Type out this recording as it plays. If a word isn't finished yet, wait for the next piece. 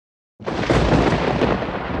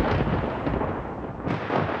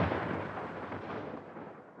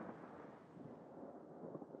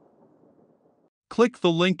Click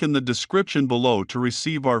the link in the description below to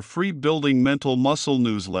receive our free Building Mental Muscle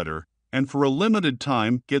newsletter, and for a limited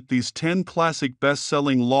time get these 10 classic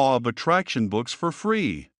best-selling Law of Attraction books for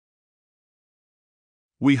free.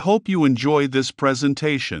 We hope you enjoy this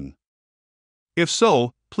presentation. If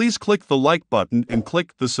so, please click the like button and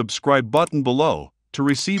click the subscribe button below to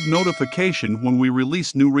receive notification when we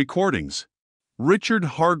release new recordings. Richard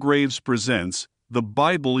Hargraves presents The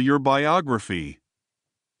Bible Your Biography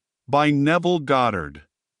by Neville Goddard.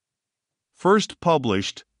 First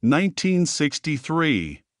published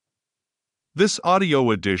 1963. This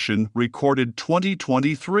audio edition recorded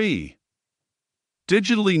 2023.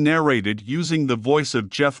 Digitally narrated using the voice of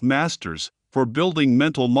Jeff Masters for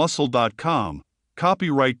BuildingMentalMuscle.com.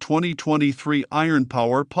 Copyright 2023 Iron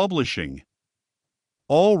Power Publishing.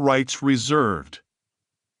 All rights reserved.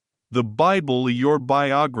 The Bible Your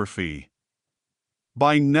Biography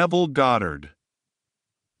by Neville Goddard.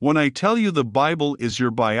 When I tell you the Bible is your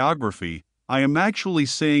biography, I am actually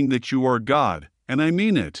saying that you are God, and I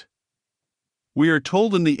mean it. We are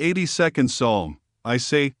told in the 82nd Psalm, I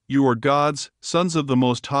say, you are gods, sons of the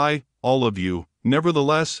Most High, all of you.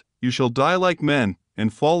 Nevertheless, you shall die like men,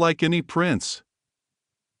 and fall like any prince.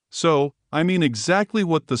 So, I mean exactly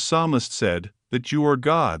what the psalmist said, that you are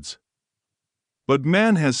gods. But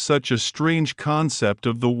man has such a strange concept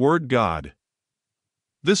of the word God.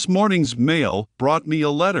 This morning's mail brought me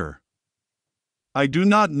a letter. I do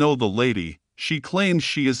not know the lady. She claims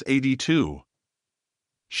she is 82.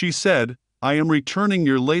 She said, I am returning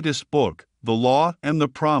your latest book, The Law and the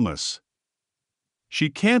Promise.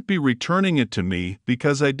 She can't be returning it to me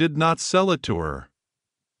because I did not sell it to her.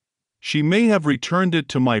 She may have returned it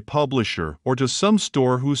to my publisher or to some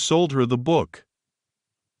store who sold her the book.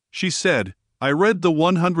 She said, I read the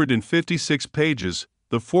 156 pages,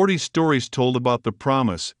 the 40 stories told about the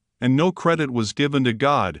promise, and no credit was given to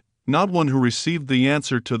God. Not one who received the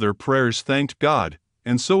answer to their prayers thanked God,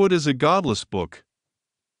 and so it is a godless book.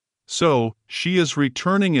 So, she is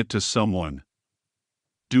returning it to someone.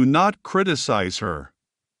 Do not criticize her.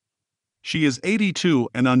 She is 82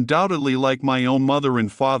 and undoubtedly like my own mother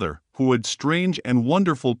and father, who had strange and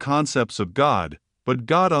wonderful concepts of God, but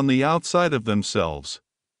God on the outside of themselves.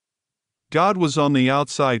 God was on the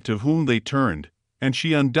outside to whom they turned, and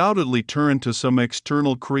she undoubtedly turned to some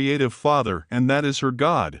external creative father, and that is her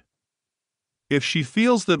God. If she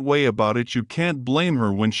feels that way about it, you can't blame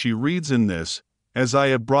her when she reads in this, as I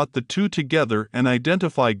have brought the two together and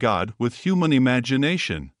identify God with human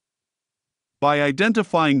imagination. By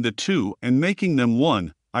identifying the two and making them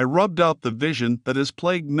one, I rubbed out the vision that has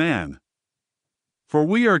plagued man. For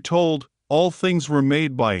we are told, all things were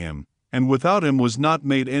made by him, and without him was not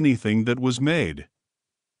made anything that was made.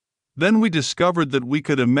 Then we discovered that we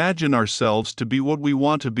could imagine ourselves to be what we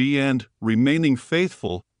want to be, and, remaining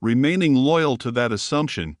faithful, remaining loyal to that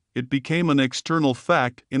assumption, it became an external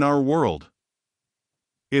fact in our world.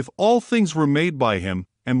 If all things were made by him,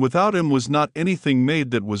 and without him was not anything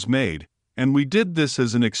made that was made, and we did this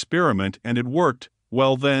as an experiment and it worked,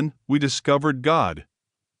 well then, we discovered God.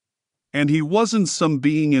 And he wasn't some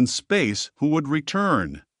being in space who would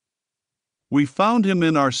return. We found him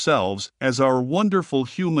in ourselves as our wonderful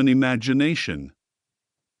human imagination.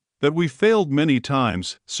 That we failed many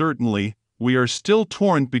times, certainly, we are still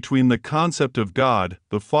torn between the concept of God,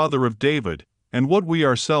 the Father of David, and what we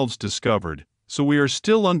ourselves discovered, so we are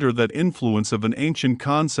still under that influence of an ancient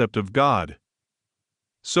concept of God.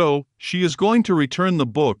 So, she is going to return the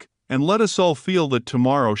book, and let us all feel that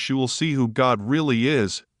tomorrow she will see who God really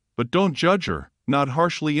is, but don't judge her, not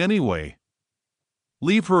harshly anyway.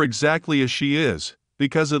 Leave her exactly as she is,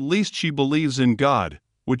 because at least she believes in God,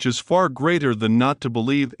 which is far greater than not to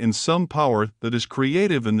believe in some power that is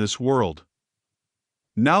creative in this world.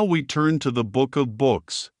 Now we turn to the Book of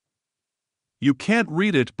Books. You can't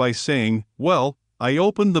read it by saying, well, I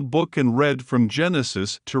opened the book and read from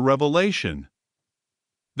Genesis to Revelation.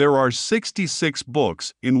 There are 66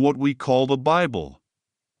 books in what we call the Bible.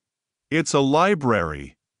 It's a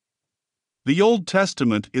library. The Old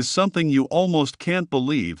Testament is something you almost can't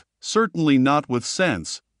believe, certainly not with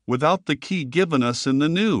sense, without the key given us in the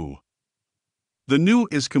New. The New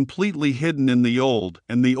is completely hidden in the Old,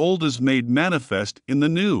 and the Old is made manifest in the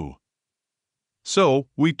New. So,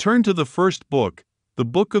 we turn to the first book, the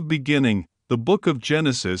book of beginning, the book of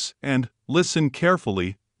Genesis, and, listen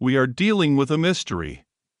carefully, we are dealing with a mystery.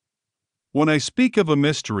 When I speak of a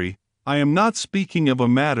mystery, I am not speaking of a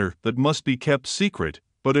matter that must be kept secret,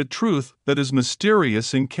 but a truth that is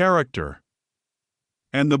mysterious in character.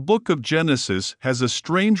 And the book of Genesis has a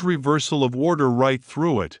strange reversal of order right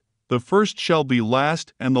through it. The first shall be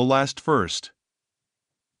last and the last first.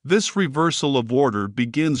 This reversal of order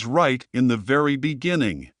begins right in the very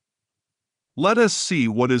beginning. Let us see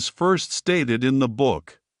what is first stated in the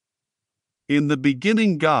book. In the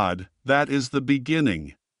beginning God, that is the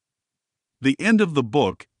beginning. The end of the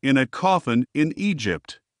book, in a coffin in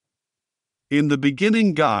Egypt. In the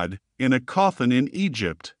beginning God, in a coffin in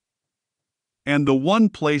Egypt. And the one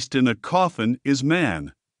placed in a coffin is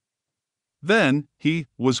man. Then, he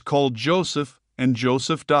was called Joseph, and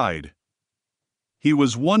Joseph died. He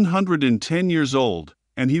was 110 years old,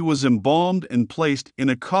 and he was embalmed and placed in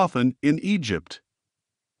a coffin in Egypt.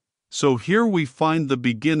 So here we find the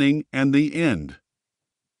beginning and the end.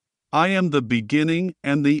 I am the beginning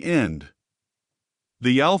and the end.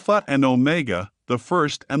 The Alpha and Omega, the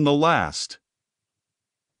first and the last.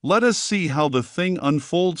 Let us see how the thing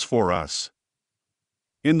unfolds for us.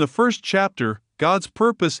 In the first chapter, God's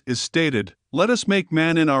purpose is stated, "Let us make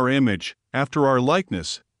man in our image, after our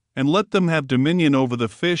likeness, and let them have dominion over the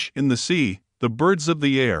fish in the sea, the birds of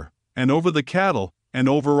the air, and over the cattle, and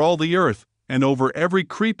over all the earth, and over every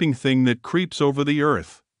creeping thing that creeps over the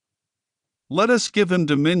earth." Let us give him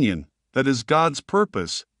dominion, that is God's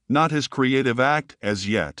purpose, not his creative act as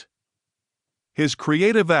yet. His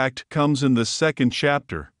creative act comes in the second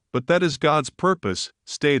chapter, but that is God's purpose,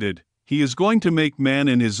 stated. He is going to make man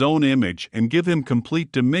in his own image and give him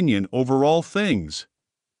complete dominion over all things.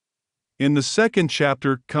 In the second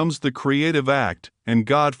chapter comes the creative act, and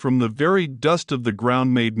God from the very dust of the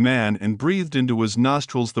ground made man and breathed into his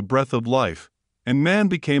nostrils the breath of life, and man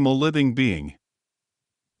became a living being.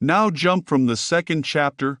 Now jump from the second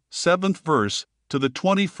chapter, 7th verse, to the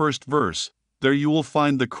 21st verse. There you will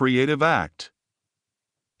find the creative act.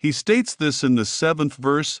 He states this in the 7th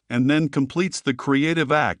verse and then completes the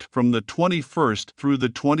creative act from the 21st through the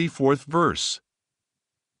 24th verse.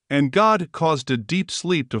 And God caused a deep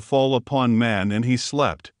sleep to fall upon man, and he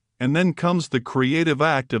slept, and then comes the creative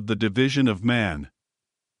act of the division of man.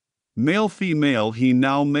 Male-female he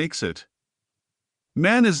now makes it.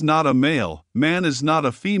 Man is not a male, man is not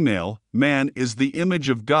a female, man is the image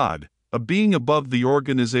of God, a being above the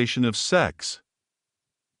organization of sex.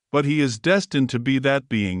 But he is destined to be that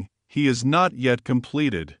being, he is not yet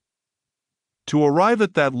completed. To arrive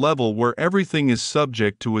at that level where everything is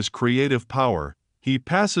subject to his creative power, he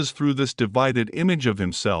passes through this divided image of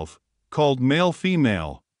himself, called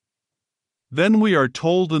male-female. Then we are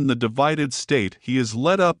told in the divided state he is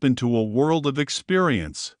led up into a world of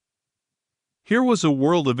experience. Here was a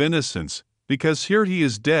world of innocence, because here he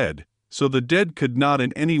is dead, so the dead could not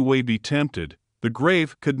in any way be tempted, the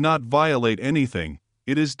grave could not violate anything,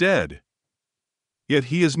 it is dead. Yet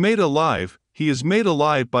he is made alive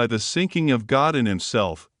by the sinking of God in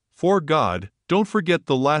himself, for God, don't forget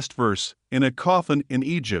the last verse, in a coffin in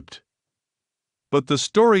Egypt. But the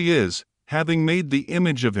story is, having made the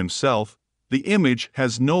image of himself, the image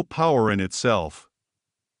has no power in itself.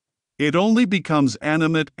 It only becomes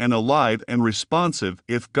animate and alive and responsive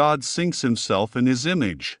if God sinks himself in his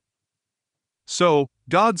image. So,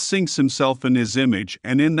 God sinks himself in his image,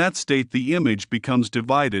 and in that state the image becomes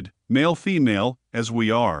divided, male-female, as we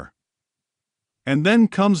are. And then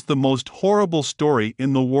comes the most horrible story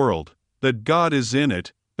in the world, that God is in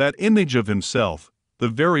it, that image of himself, the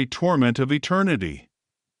very torment of eternity.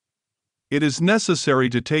 It is necessary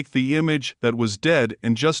to take the image that was dead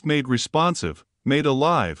and just made responsive, made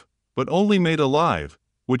alive, but only made alive,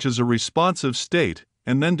 which is a responsive state,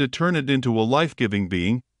 and then to turn it into a life-giving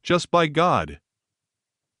being, just by God.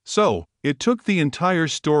 So, it took the entire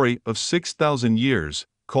story of 6,000 years,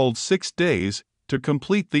 called 6 days, to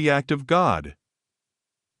complete the act of God.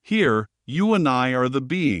 Here, you and I are the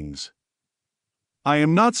beings. I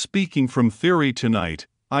am not speaking from theory tonight,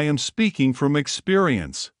 I am speaking from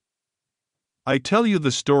experience. I tell you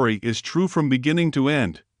the story is true from beginning to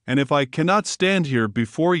end, and if I cannot stand here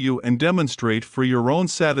before you and demonstrate for your own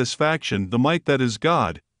satisfaction the might that is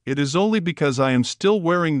God, it is only because I am still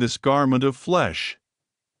wearing this garment of flesh.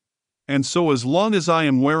 And so as long as I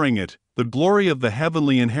am wearing it, the glory of the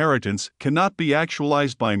heavenly inheritance cannot be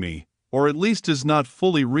actualized by me, or at least is not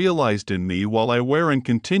fully realized in me while I wear and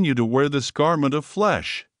continue to wear this garment of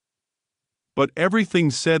flesh. But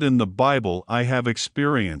everything said in the Bible I have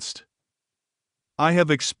experienced. I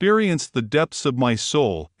have experienced the depths of my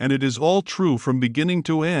soul, and it is all true from beginning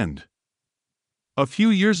to end. A few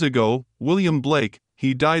years ago, William Blake,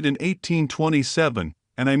 he died in 1827,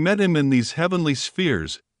 and I met him in these heavenly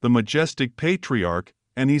spheres, the majestic patriarch,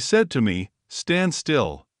 and he said to me, "Stand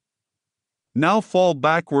still. Now fall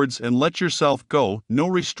backwards and let yourself go, no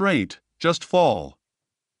restraint, just fall."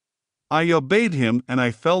 I obeyed him and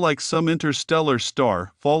I fell like some interstellar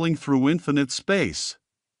star falling through infinite space.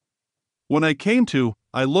 When I came to,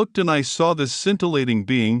 I looked and I saw this scintillating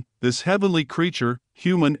being, this heavenly creature,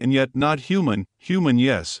 human and yet not human, human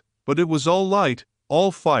yes, but it was all light,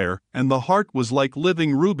 all fire, and the heart was like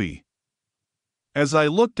living ruby. As I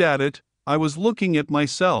looked at it, I was looking at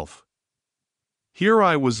myself. Here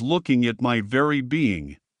I was looking at my very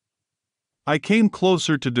being. I came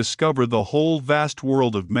closer to discover the whole vast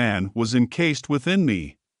world of man was encased within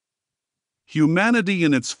me. Humanity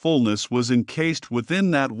in its fullness was encased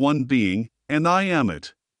within that one being, and I am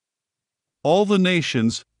it. All the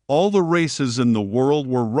nations, all the races in the world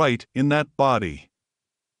were right in that body.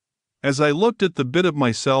 As I looked at the bit of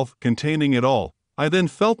myself containing it all, I then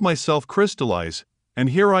felt myself crystallize, and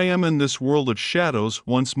here I am in this world of shadows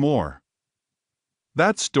once more.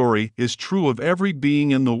 That story is true of every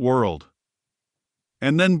being in the world.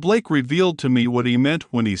 And then Blake revealed to me what he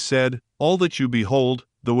meant when he said, "All that you behold,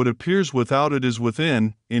 though it appears without it is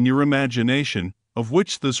within, in your imagination, of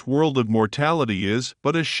which this world of mortality is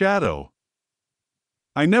but a shadow."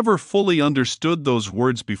 I never fully understood those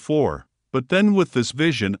words before, but then with this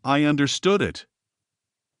vision I understood it.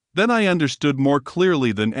 Then I understood more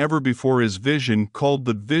clearly than ever before his vision called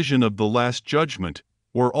the vision of the Last Judgment,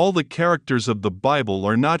 where all the characters of the Bible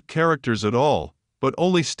are not characters at all, but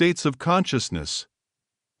only states of consciousness.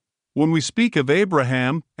 When we speak of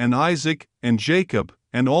Abraham and Isaac and Jacob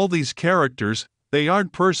and all these characters, they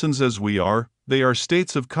aren't persons as we are, they are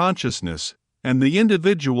states of consciousness, and the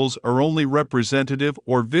individuals are only representative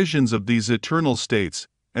or visions of these eternal states,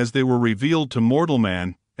 as they were revealed to mortal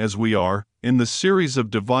man, as we are, in the series of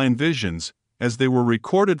divine visions, as they were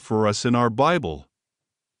recorded for us in our Bible.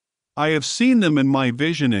 I have seen them in my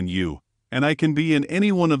vision in you, and I can be in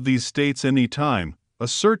any one of these states any time, a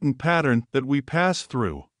certain pattern that we pass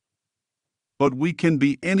through. But we can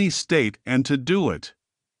be any state and to do it.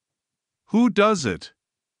 Who does it?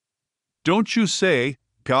 Don't you say,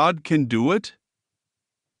 God can do it?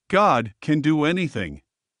 God can do anything.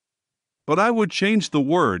 But I would change the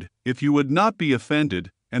word, if you would not be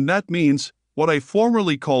offended, and that means, what I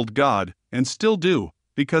formerly called God, and still do,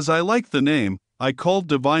 because I like the name, I called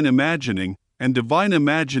divine imagining, and divine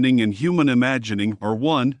imagining and human imagining are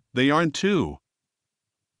one, they aren't two.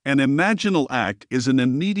 An imaginal act is an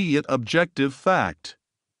immediate objective fact.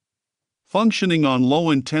 Functioning on low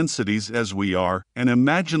intensities as we are, an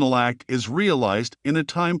imaginal act is realized in a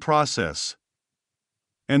time process.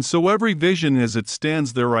 And so every vision as it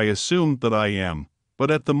stands there I assume that I am, but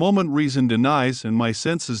at the moment reason denies and my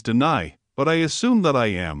senses deny, but I assume that I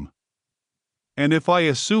am. And if I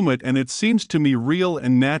assume it and it seems to me real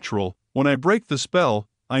and natural, when I break the spell,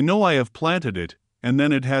 I know I have planted it, and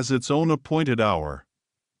then it has its own appointed hour.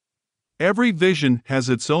 Every vision has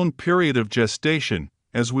its own period of gestation,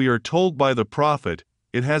 as we are told by the prophet,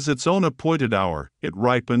 it has its own appointed hour, it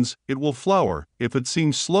ripens, it will flower, if it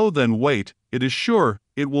seems slow then wait, it is sure,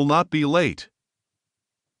 it will not be late.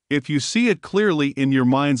 If you see it clearly in your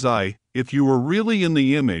mind's eye, if you are really in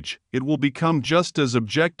the image, it will become just as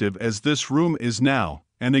objective as this room is now,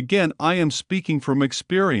 and again I am speaking from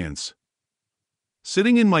experience.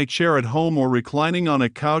 Sitting in my chair at home or reclining on a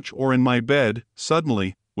couch or in my bed,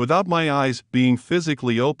 suddenly, without my eyes being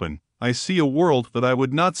physically open, I see a world that I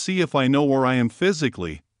would not see if I know where I am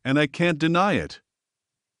physically, and I can't deny it.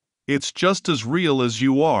 It's just as real as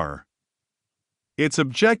you are. It's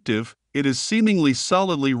objective, it is seemingly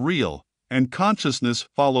solidly real, and consciousness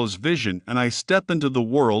follows vision, and I step into the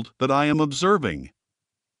world that I am observing.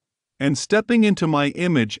 And stepping into my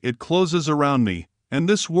image, it closes around me, and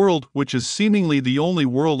this world, which is seemingly the only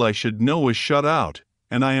world I should know, is shut out,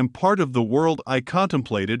 and I am part of the world I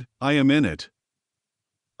contemplated, I am in it.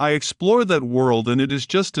 I explore that world and it is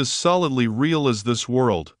just as solidly real as this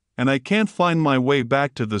world, and I can't find my way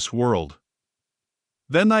back to this world.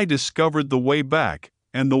 Then I discovered the way back,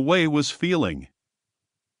 and the way was feeling.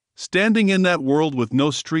 Standing in that world with no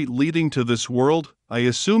street leading to this world, I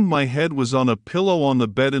assumed my head was on a pillow on the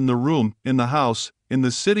bed in the room, in the house, in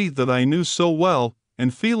the city that I knew so well,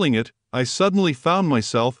 and feeling it, I suddenly found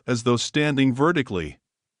myself as though standing vertically.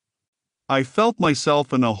 I felt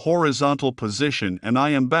myself in a horizontal position and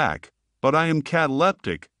I am back, but I am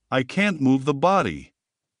cataleptic, I can't move the body.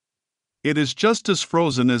 It is just as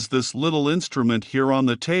frozen as this little instrument here on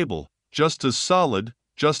the table, just as solid,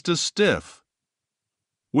 just as stiff.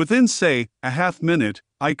 Within, say, a half minute,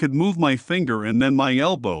 I could move my finger and then my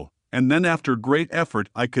elbow, and then after great effort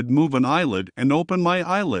I could move an eyelid and open my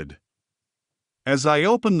eyelid. As I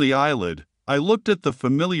opened the eyelid, I looked at the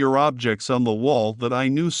familiar objects on the wall that I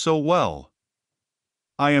knew so well.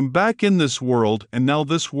 I am back in this world, and now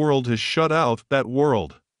this world has shut out that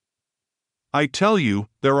world. I tell you,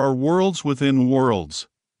 there are worlds within worlds.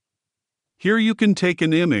 Here you can take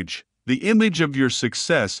an image, the image of your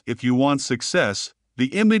success if you want success,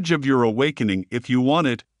 the image of your awakening if you want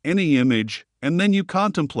it, any image, and then you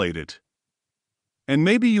contemplate it. And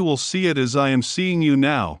maybe you will see it as I am seeing you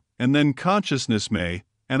now, and then consciousness may,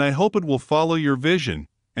 and I hope it will follow your vision,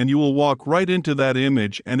 and you will walk right into that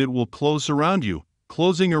image and it will close around you,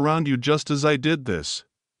 closing around you just as I did this.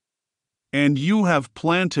 And you have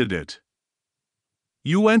planted it.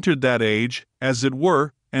 You entered that age, as it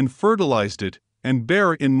were, and fertilized it, and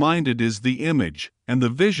bear in mind it is the image, and the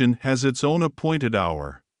vision has its own appointed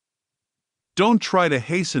hour. Don't try to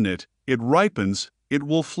hasten it, it ripens, it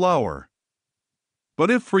will flower. But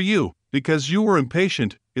if for you, because you were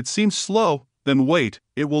impatient, it seems slow, then wait,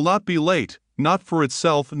 it will not be late, not for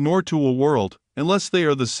itself nor to a world, unless they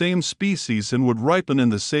are the same species and would ripen in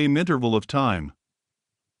the same interval of time.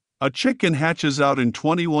 A chicken hatches out in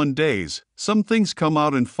 21 days, some things come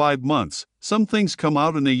out in 5 months, some things come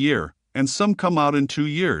out in a year, and some come out in 2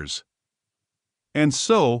 years. And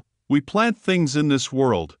so, we plant things in this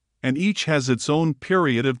world, and each has its own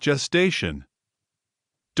period of gestation.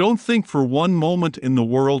 Don't think for one moment in the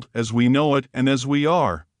world as we know it and as we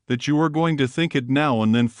are, that you are going to think it now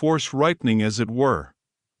and then force ripening as it were.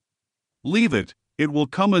 Leave it, it will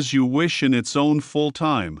come as you wish in its own full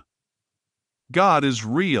time. God is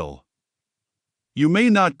real. You may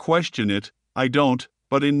not question it, I don't,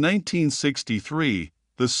 but in 1963,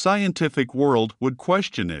 the scientific world would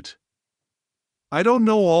question it. I don't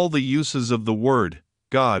know all the uses of the word,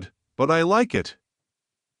 God, but I like it.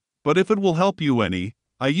 But if it will help you any,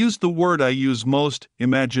 I use the word I use most,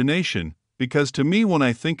 imagination, because to me when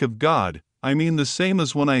I think of God, I mean the same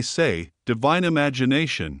as when I say, divine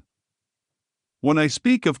imagination. When I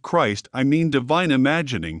speak of Christ, I mean divine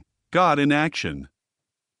imagining, God in action.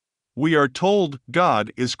 We are told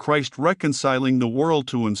God is Christ reconciling the world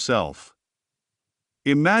to himself.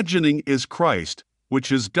 Imagining is Christ,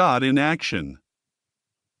 which is God in action.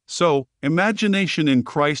 So, imagination in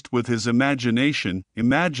Christ with his imagination,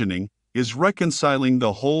 imagining, is reconciling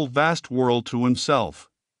the whole vast world to himself.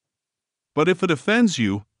 But if it offends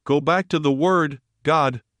you, go back to the word,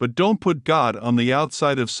 God, but don't put God on the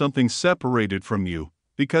outside of something separated from you,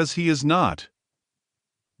 because he is not.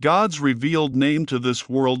 God's revealed name to this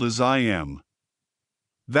world is I am.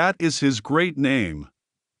 That is his great name.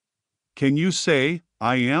 Can you say,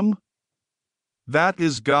 I am? That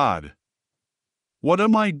is God. What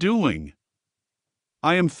am I doing?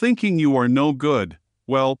 I am thinking you are no good.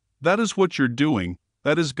 Well, that is what you're doing,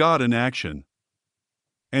 that is God in action.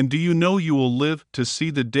 And do you know you will live to see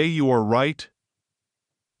the day you are right?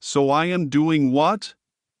 So I am doing what?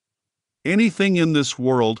 Anything in this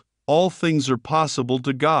world, all things are possible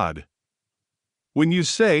to God. When you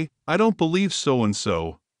say, I don't believe so and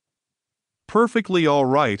so. Perfectly all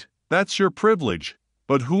right, that's your privilege,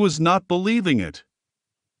 but who is not believing it?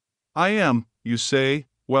 I am, you say,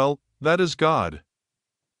 well, that is God.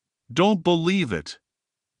 Don't believe it.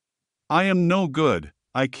 I am no good,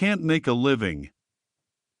 I can't make a living.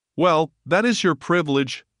 Well, that is your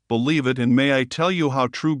privilege, believe it, and may I tell you how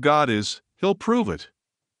true God is, he'll prove it.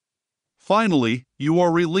 Finally, you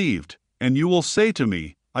are relieved, and you will say to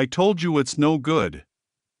me, I told you it's no good.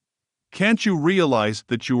 Can't you realize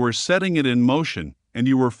that you are setting it in motion, and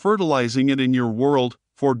you are fertilizing it in your world,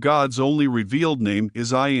 for God's only revealed name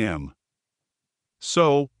is I am.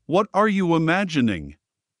 So, what are you imagining?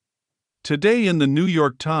 Today in the New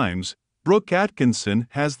York Times, Brooke Atkinson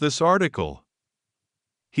has this article.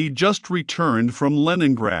 He just returned from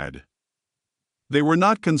Leningrad. They were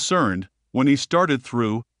not concerned, when he started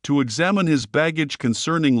through, to examine his baggage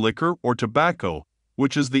concerning liquor or tobacco,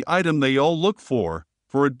 which is the item they all look for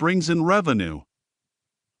it brings in revenue.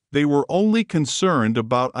 They were only concerned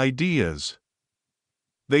about ideas.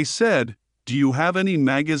 They said, do you have any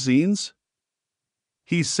magazines?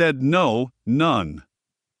 He said no, none.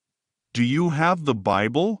 Do you have the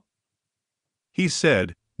Bible? He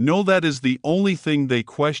said, no, that is the only thing they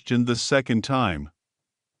questioned the second time.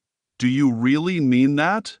 Do you really mean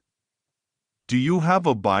that? Do you have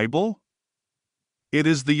a Bible? It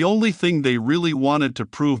is the only thing they really wanted to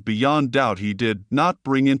prove beyond doubt he did not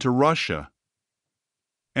bring into Russia.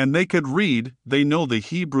 And they could read, they know the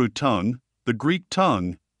Hebrew tongue, the Greek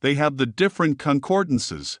tongue, they have the different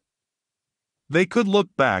concordances. They could look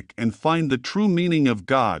back and find the true meaning of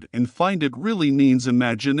God and find it really means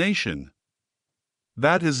imagination.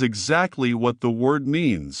 That is exactly what the word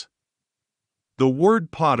means. The word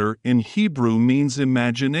potter in Hebrew means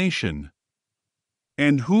imagination.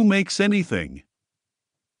 And who makes anything?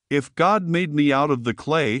 If God made me out of the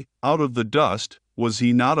clay, out of the dust, was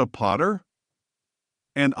he not a potter?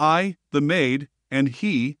 And I, the maid, and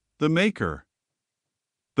he, the maker.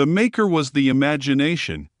 The maker was the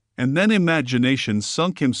imagination, and then imagination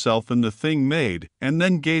sunk himself in the thing made, and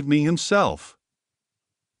then gave me himself.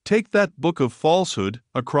 Take that book of falsehood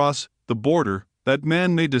across the border, that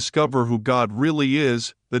man may discover who God really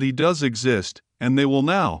is, that he does exist, and they will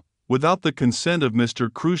now, without the consent of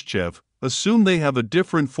Mr. Khrushchev, assume they have a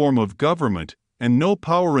different form of government, and no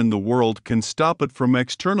power in the world can stop it from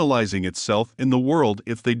externalizing itself in the world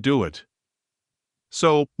if they do it.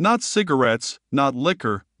 So, not cigarettes, not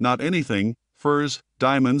liquor, not anything, furs,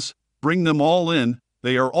 diamonds, bring them all in,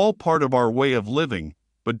 they are all part of our way of living,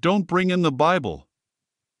 but don't bring in the Bible.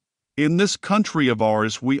 In this country of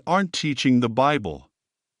ours, we aren't teaching the Bible.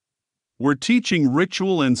 We're teaching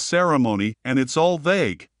ritual and ceremony, and it's all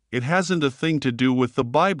vague. It hasn't a thing to do with the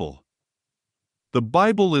Bible. The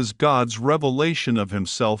Bible is God's revelation of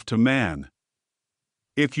Himself to man.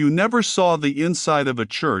 If you never saw the inside of a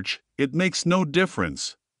church, it makes no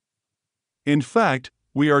difference. In fact,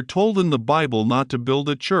 we are told in the Bible not to build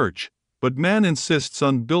a church, but man insists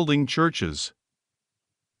on building churches.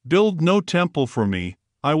 Build no temple for me,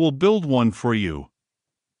 I will build one for you.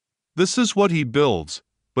 This is what he builds,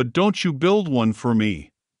 but don't you build one for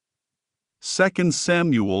me. 2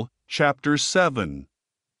 Samuel, chapter 7.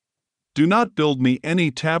 Do not build me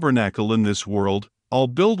any tabernacle in this world, I'll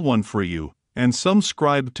build one for you. And some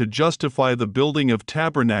scribe to justify the building of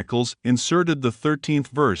tabernacles inserted the 13th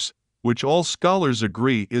verse, which all scholars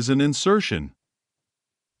agree is an insertion.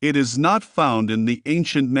 It is not found in the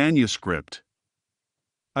ancient manuscript.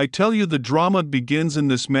 I tell you, the drama begins in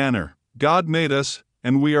this manner. God made us,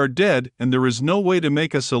 and we are dead, and there is no way to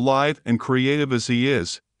make us alive and creative as He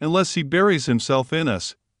is, unless He buries Himself in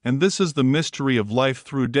us, and this is the mystery of life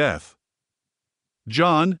through death.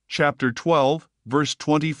 John, chapter 12, verse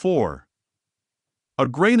 24. A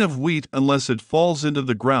grain of wheat, unless it falls into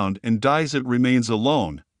the ground and dies, it remains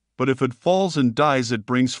alone, but if it falls and dies, it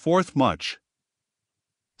brings forth much.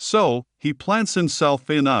 So, He plants Himself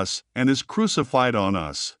in us and is crucified on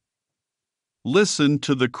us. Listen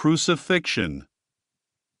to the crucifixion.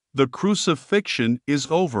 The crucifixion is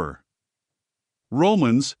over.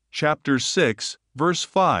 Romans, chapter 6, verse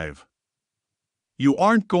 5. You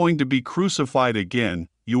aren't going to be crucified again,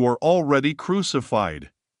 you are already crucified.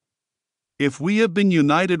 If we have been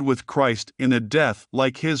united with Christ in a death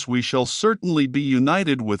like His, we shall certainly be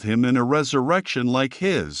united with Him in a resurrection like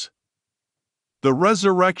His. The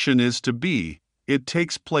resurrection is to be, it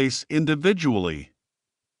takes place individually.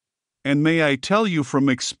 And may I tell you from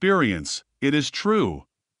experience, it is true.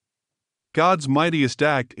 God's mightiest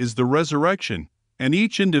act is the resurrection, and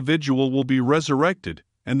each individual will be resurrected,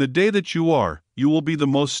 and the day that you will be the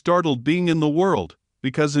most startled being in the world,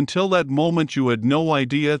 because until that moment you had no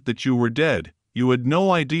idea that you were dead, you had no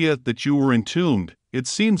idea that you were entombed. It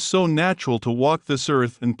seems so natural to walk this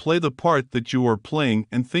earth and play the part that you are playing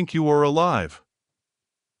and think you are alive.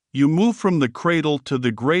 You move from the cradle to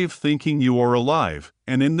the grave thinking you are alive,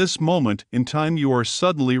 and in this moment in time you are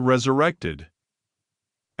suddenly resurrected.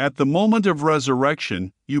 At the moment of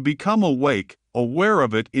resurrection, you become awake, aware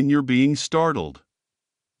of it in your being startled.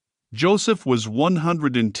 Joseph was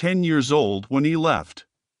 110 years old when he left.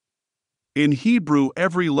 In Hebrew,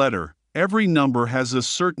 every letter, every number has a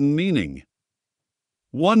certain meaning.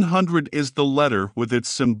 100 is the letter with its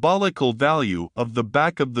symbolical value of the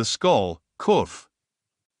back of the skull, kuf.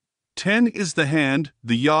 10 is the hand,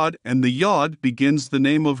 the yod, and the yod begins the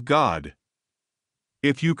name of God.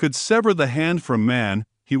 If you could sever the hand from man,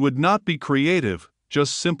 he would not be creative,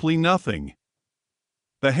 just simply nothing.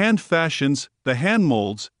 The hand fashions, the hand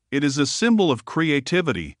molds, it is a symbol of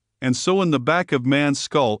creativity, and so in the back of man's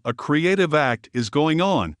skull a creative act is going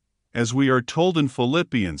on, as we are told in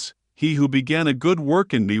Philippians, He who began a good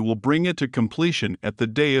work in me will bring it to completion at the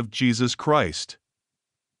day of Jesus Christ.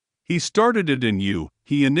 He started it in you,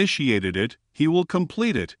 He initiated it, He will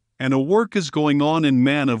complete it, and a work is going on in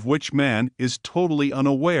man of which man is totally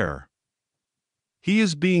unaware. He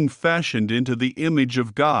is being fashioned into the image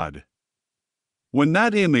of God. When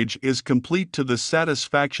that image is complete to the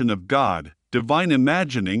satisfaction of God, divine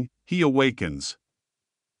imagining, He awakens.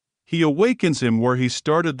 He awakens him where he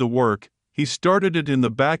started the work, He started it in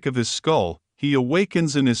the back of his skull, He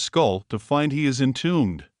awakens in his skull to find he is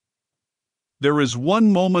entombed. There is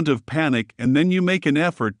one moment of panic, and then you make an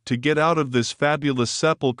effort to get out of this fabulous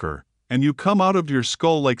sepulcher, and you come out of your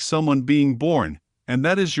skull like someone being born, and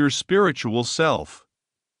that is your spiritual self.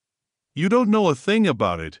 You don't know a thing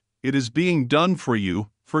about it, it is being done for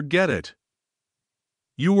you, forget it.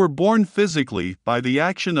 You were born physically by the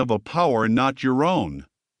action of a power not your own.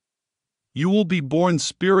 You will be born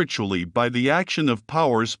spiritually by the action of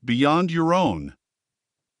powers beyond your own.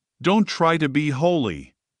 Don't try to be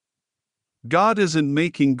holy. God isn't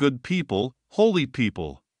making good people, holy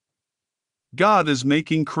people. God is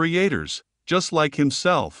making creators, just like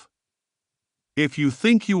Himself. If you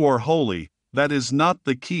think you are holy, that is not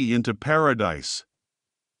the key into paradise.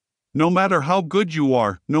 No matter how good you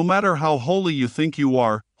are, no matter how holy you think you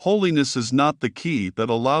are, holiness is not the key that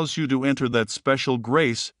allows you to enter that special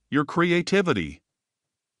grace, your creativity.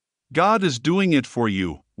 God is doing it for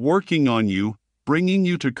you, working on you, bringing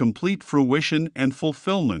you to complete fruition and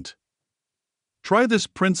fulfillment. Try this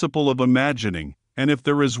principle of imagining, and if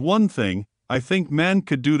there is one thing I think man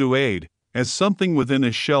could do to aid, as something within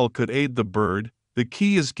a shell could aid the bird, the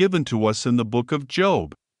key is given to us in the book of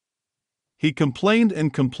Job. He complained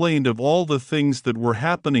and complained of all the things that were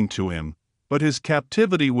happening to him, but his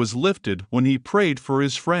captivity was lifted when he prayed for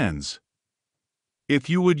his friends. If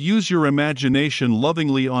you would use your imagination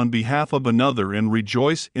lovingly on behalf of another and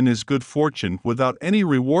rejoice in his good fortune without any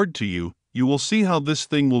reward to you, you will see how this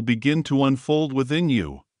thing will begin to unfold within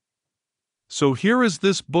you. So here is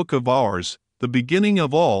this book of ours, the beginning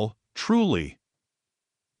of all, truly.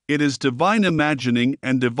 It is divine imagining,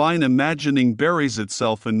 and divine imagining buries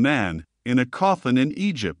itself in man, in a coffin in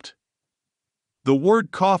Egypt. The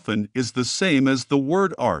word coffin is the same as the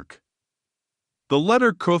word ark. The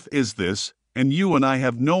letter kuf is this, and you and I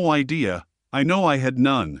have no idea. I know I had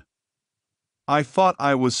none. I thought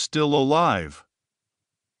I was still alive.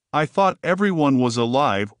 I thought everyone was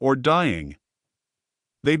alive or dying.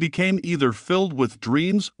 They became either filled with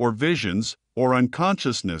dreams or visions, or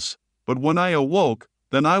unconsciousness, but when I awoke,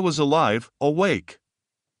 then I was alive, awake.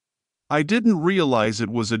 I didn't realize it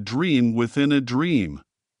was a dream within a dream.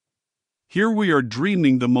 Here we are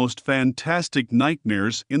dreaming the most fantastic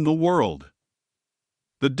nightmares in the world.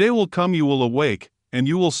 The day will come you will awake, and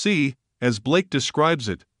you will see, as Blake describes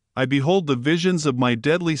it, I behold the visions of my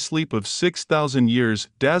deadly sleep of 6,000 years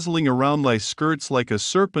dazzling around thy skirts like a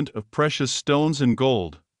serpent of precious stones and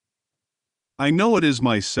gold. I know it is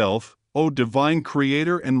myself, O divine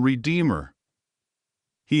Creator and Redeemer.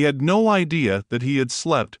 He had no idea that he had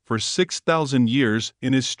slept for 6,000 years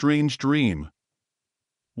in his strange dream.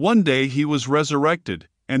 One day he was resurrected,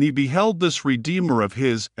 and he beheld this Redeemer of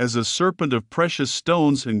his as a serpent of precious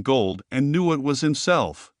stones and gold, and knew it was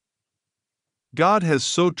himself. God has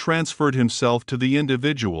so transferred himself to the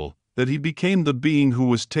individual that he became the being who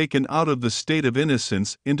was taken out of the state of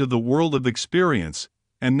innocence into the world of experience,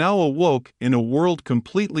 and now awoke in a world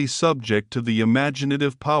completely subject to the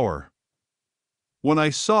imaginative power. When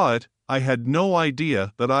I saw it, I had no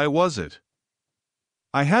idea that I was it.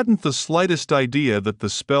 I hadn't the slightest idea that the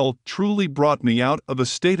spell truly brought me out of a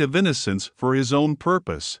state of innocence for his own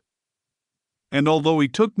purpose. And although he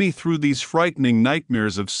took me through these frightening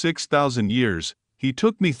nightmares of 6,000 years, he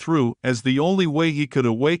took me through as the only way he could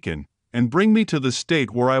awaken and bring me to the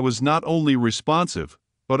state where I was not only responsive,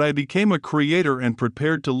 but I became a creator and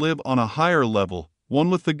prepared to live on a higher level, one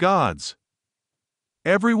with the gods.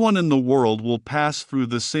 Everyone in the world will pass through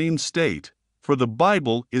the same state, for the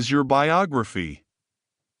Bible is your biography.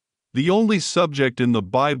 The only subject in the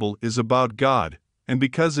Bible is about God, and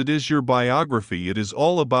because it is your biography, it is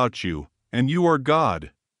all about you, and you are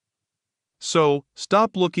God. So,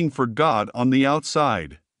 stop looking for God on the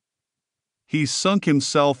outside. He's sunk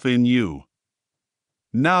himself in you.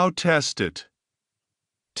 Now test it.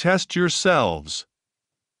 Test yourselves.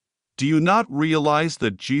 Do you not realize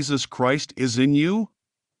that Jesus Christ is in you?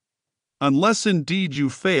 Unless indeed you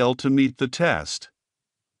fail to meet the test.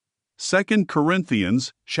 2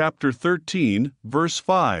 Corinthians chapter 13, verse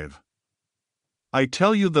 5. I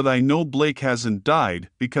tell you that I know Blake hasn't died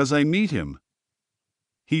because I meet him.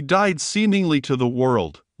 He died seemingly to the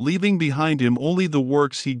world, leaving behind him only the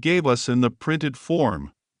works he gave us in the printed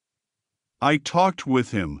form. I talked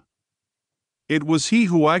with him. It was he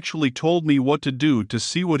who actually told me what to do, to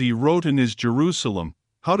see what he wrote in his Jerusalem,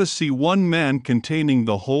 how to see one man containing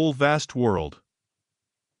the whole vast world.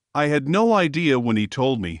 I had no idea when he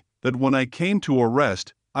told me that when I came to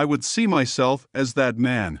arrest, I would see myself as that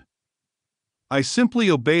man. I simply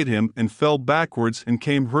obeyed him and fell backwards and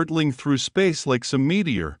came hurtling through space like some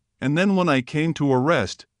meteor, and then when I came to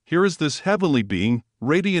arrest, here is this heavenly being,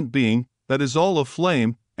 radiant being, that is all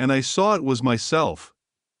aflame, and I saw it was myself.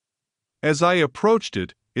 As I approached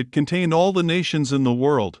it, it contained all the nations in the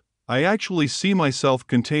world. I actually see myself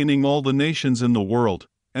containing all the nations in the world,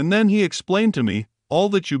 and then he explained to me, all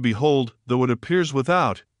that you behold, though it appears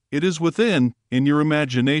without, it is within, in your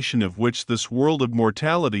imagination, of which this world of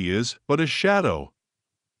mortality is but a shadow.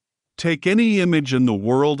 Take any image in the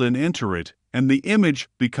world and enter it, and the image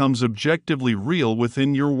becomes objectively real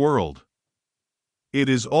within your world. It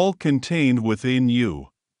is all contained within you.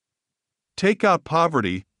 Take out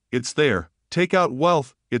poverty, it's there. Take out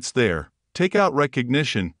wealth, it's there. Take out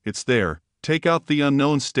recognition, it's there. Take out the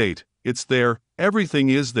unknown state, it's there, everything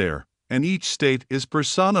is there, and each state is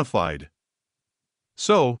personified.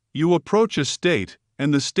 So, you approach a state,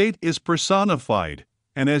 and the state is personified,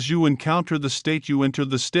 and as you encounter the state, you enter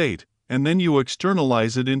the state, and then you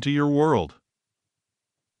externalize it into your world.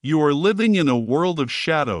 You are living in a world of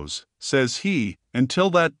shadows, says he, until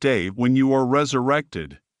that day when you are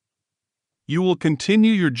resurrected. You will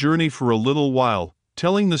continue your journey for a little while,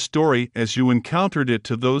 telling the story as you encountered it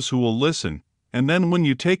to those who will listen, and then when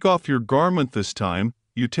you take off your garment this time,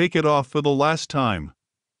 you take it off for the last time.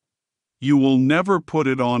 You will never put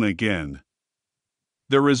it on again.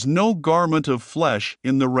 There is no garment of flesh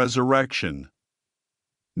in the resurrection.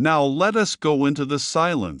 Now let us go into the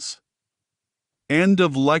silence. End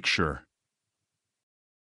of lecture.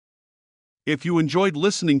 If you enjoyed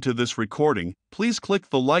listening to this recording, please click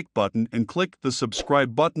the like button and click the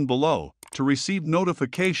subscribe button below to receive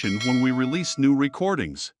notification when we release new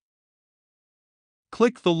recordings.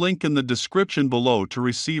 Click the link in the description below to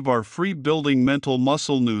receive our free Building Mental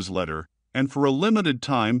Muscle newsletter, and for a limited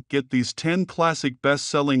time get these 10 classic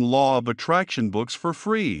best-selling Law of Attraction books for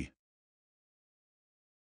free.